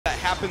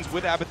happens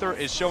with Abathur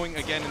is showing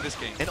again in this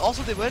game. And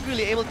also they weren't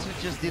really able to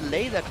just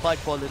delay that fight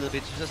for a little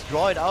bit, to just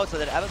draw it out so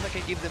that Abathur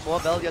can give them more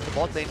value at the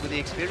bot lane with the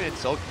experience.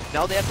 So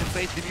now they have to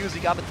face the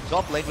music up at the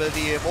top lane where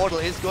the Immortal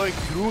is going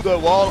through the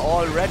wall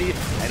already.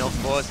 And of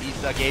course,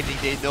 Eaststar Gaming,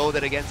 they know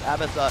that against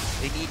Abathur,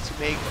 they need to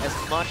make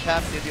as much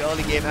happen in the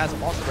early game as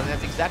possible. And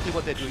that's exactly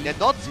what they're doing. They're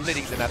not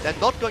splitting the map. They're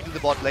not going to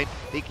the bot lane.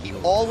 They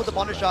keep all with the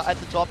Punisher at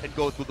the top and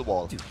go through the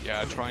wall.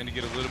 Yeah, trying to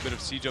get a little bit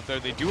of siege up there.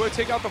 They do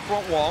take out the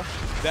front wall.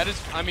 That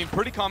is, I mean,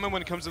 pretty common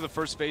when it comes to the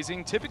first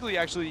phasing. Typically,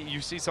 actually,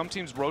 you see some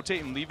teams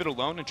rotate and leave it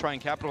alone and try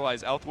and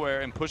capitalize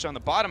elsewhere and push on the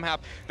bottom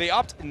half. They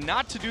opt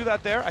not to do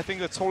that there. I think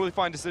that's totally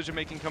fine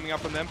decision-making coming up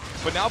from them.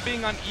 But now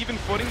being on even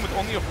footing with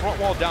only a front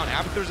wall down,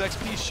 Abathur's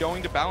XP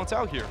showing to balance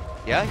out here.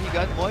 Yeah, he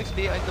got more XP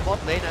in the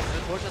bot lane as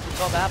the push at the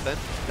top happened.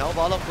 Now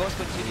Val, of course,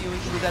 continuing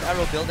through that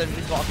arrow build that we've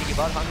been talking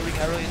about. Hungering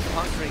arrow into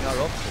hungering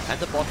arrow. And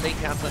the bot lane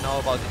camps are now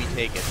about to be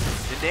taken.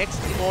 The next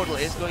Immortal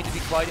is going to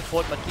be quite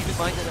important, but keep in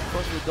mind that, of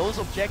course, with those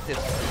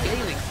objectives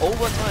scaling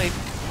over time,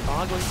 you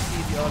are going to see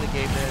in the early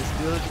game there's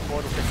still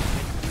Immortals that you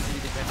can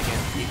easily defend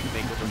against if you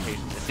make those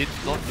rotations and did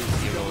not lose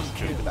heroes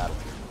during the battle.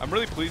 I'm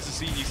really pleased to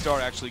see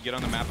Eaststar actually get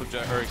on the map, the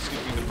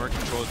Merc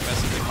control as best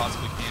as they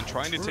possibly can,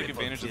 trying to take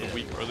advantage of the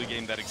weak early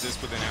game that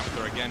exists within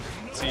Abathur. Again,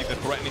 see the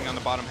threatening on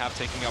the bottom half,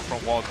 taking out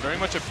front walls, very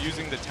much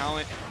abusing the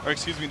talent, or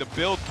excuse me, the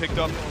build picked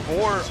up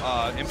for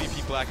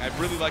MVP Black. I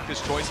really like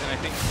this choice, and I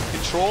think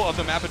control of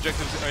the map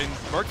objectives and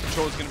Merc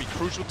control is going to be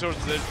crucial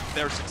towards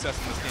their success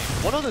in this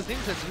game. One of the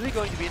things that's really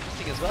going to be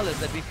interesting as well is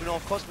that we've,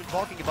 of course, been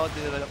talking about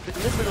a little bit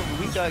of the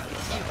weaker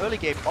early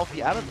game of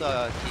the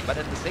Abathur team, but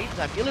at the same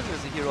time, Illidan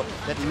is a hero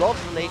that loves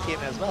the late game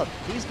as well.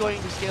 He's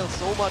going to scale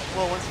so much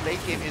more once the late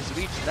game is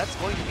reached. That's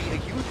going to be a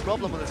huge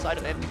problem on the side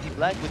of MVP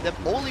Black, with them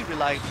only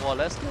relying more or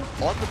less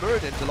on the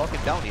burden to lock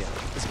it down here.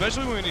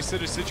 Especially when you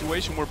sit in a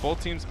situation where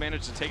both teams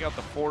managed to take out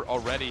the fort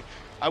already.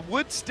 I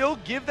would still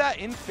give that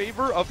in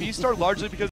favor of Eaststar largely because